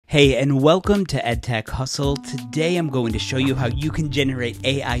Hey, and welcome to EdTech Hustle. Today I'm going to show you how you can generate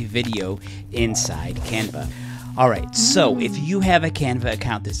AI video inside Canva. Alright, so if you have a Canva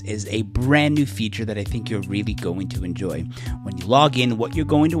account, this is a brand new feature that I think you're really going to enjoy. When you log in, what you're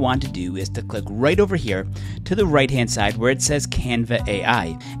going to want to do is to click right over here to the right hand side where it says Canva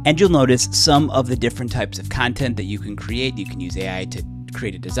AI. And you'll notice some of the different types of content that you can create. You can use AI to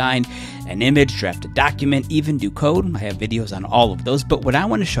create a design, an image, draft a document, even do code. I have videos on all of those, but what I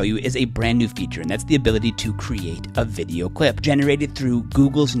want to show you is a brand new feature, and that's the ability to create a video clip generated through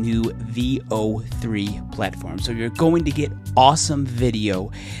Google's new VO3 platform. So you're going to get awesome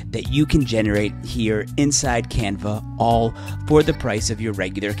video that you can generate here inside Canva, all for the price of your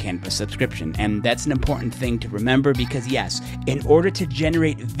regular Canva subscription. And that's an important thing to remember because yes, in order to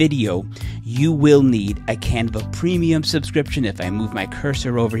generate video, you will need a Canva premium subscription. If I move my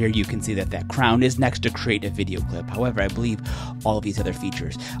cursor over here, you can see that that crown is next to create a video clip. However, I believe all of these other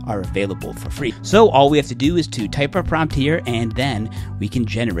features are available for free. So all we have to do is to type our prompt here and then we can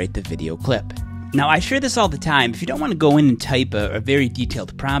generate the video clip. Now, I share this all the time. If you don't want to go in and type a very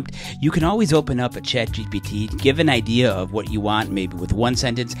detailed prompt, you can always open up a ChatGPT, give an idea of what you want, maybe with one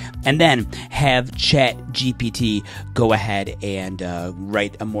sentence, and then have ChatGPT go ahead and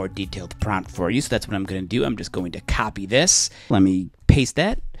write a more detailed prompt for you. So that's what I'm going to do. I'm just going to copy this. Let me paste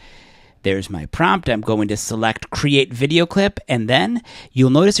that. There's my prompt. I'm going to select create video clip, and then you'll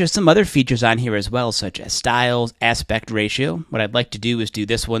notice there's some other features on here as well, such as styles, aspect ratio. What I'd like to do is do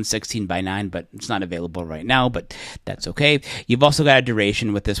this one 16:9, but it's not available right now, but that's okay. You've also got a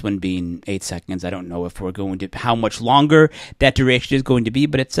duration, with this one being 8 seconds. I don't know if we're going to, how much longer that duration is going to be,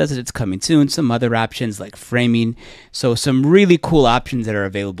 but it says that it's coming soon. Some other options like framing. So some really cool options that are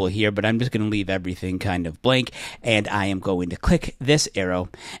available here, but I'm just going to leave everything kind of blank, and I am going to click this arrow,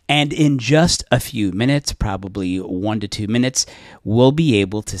 and in just a few minutes, probably 1 to 2 minutes, we'll be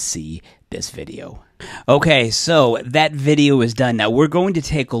able to see this video. Okay, so that video is done. Now we're going to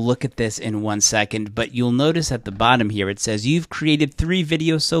take a look at this in 1 second, but you'll notice at the bottom here it says you've created 3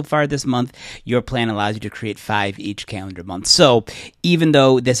 videos so far this month. Your plan allows you to create 5 each calendar month. So even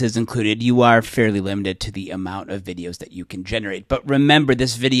though this is included, you are fairly limited to the amount of videos that you can generate. But remember,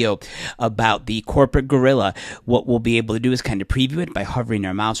 this video about the corporate gorilla, what we'll be able to do is kind of preview it by hovering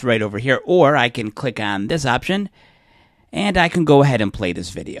our mouse right over here, or I can click on this option and I can go ahead and play this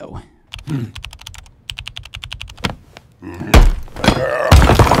video.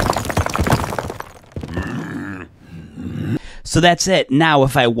 So that's it. Now,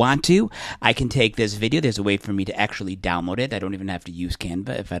 if I want to, I can take this video. There's a way for me to actually download it. I don't even have to use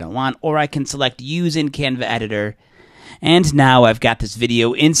Canva if I don't want, or I can select use in Canva editor. And now I've got this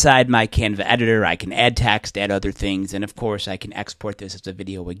video inside my Canva editor. I can add text, add other things, and of course I can export this as a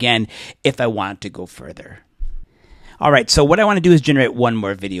video again if I want to go further. Alright, so what I want to do is generate one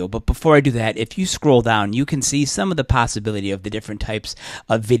more video, but before I do that, if you scroll down, you can see some of the possibility of the different types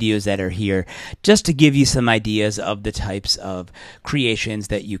of videos that are here, just to give you some ideas of the types of creations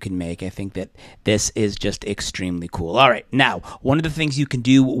that you can make. I think that this is just extremely cool. Alright, now, one of the things you can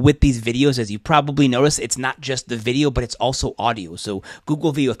do with these videos, as you probably noticed, it's not just the video, but it's also audio. So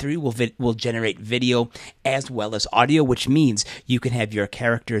Google VO3 will generate video as well as audio, which means you can have your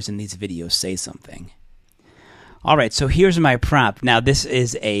characters in these videos say something. Alright, so here's my prompt. Now this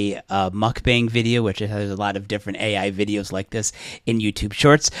is a mukbang video, which has a lot of different AI videos like this in YouTube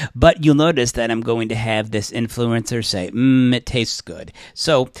Shorts, but you'll notice that I'm going to have this influencer say, it tastes good.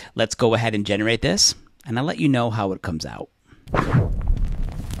 So let's go ahead and generate this, and I'll let you know how it comes out.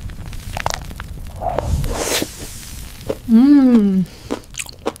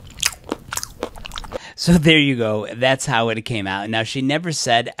 So there you go. That's how it came out. Now, she never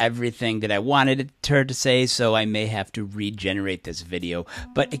said everything that I wanted her to say, so I may have to regenerate this video,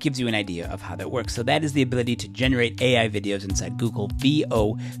 but it gives you an idea of how that works. So that is the ability to generate AI videos inside Google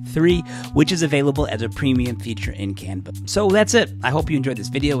VO3, which is available as a premium feature in Canva. So that's it. I hope you enjoyed this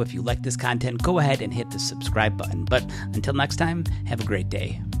video. If you like this content, go ahead and hit the subscribe button. But until next time, have a great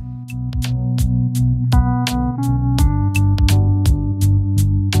day.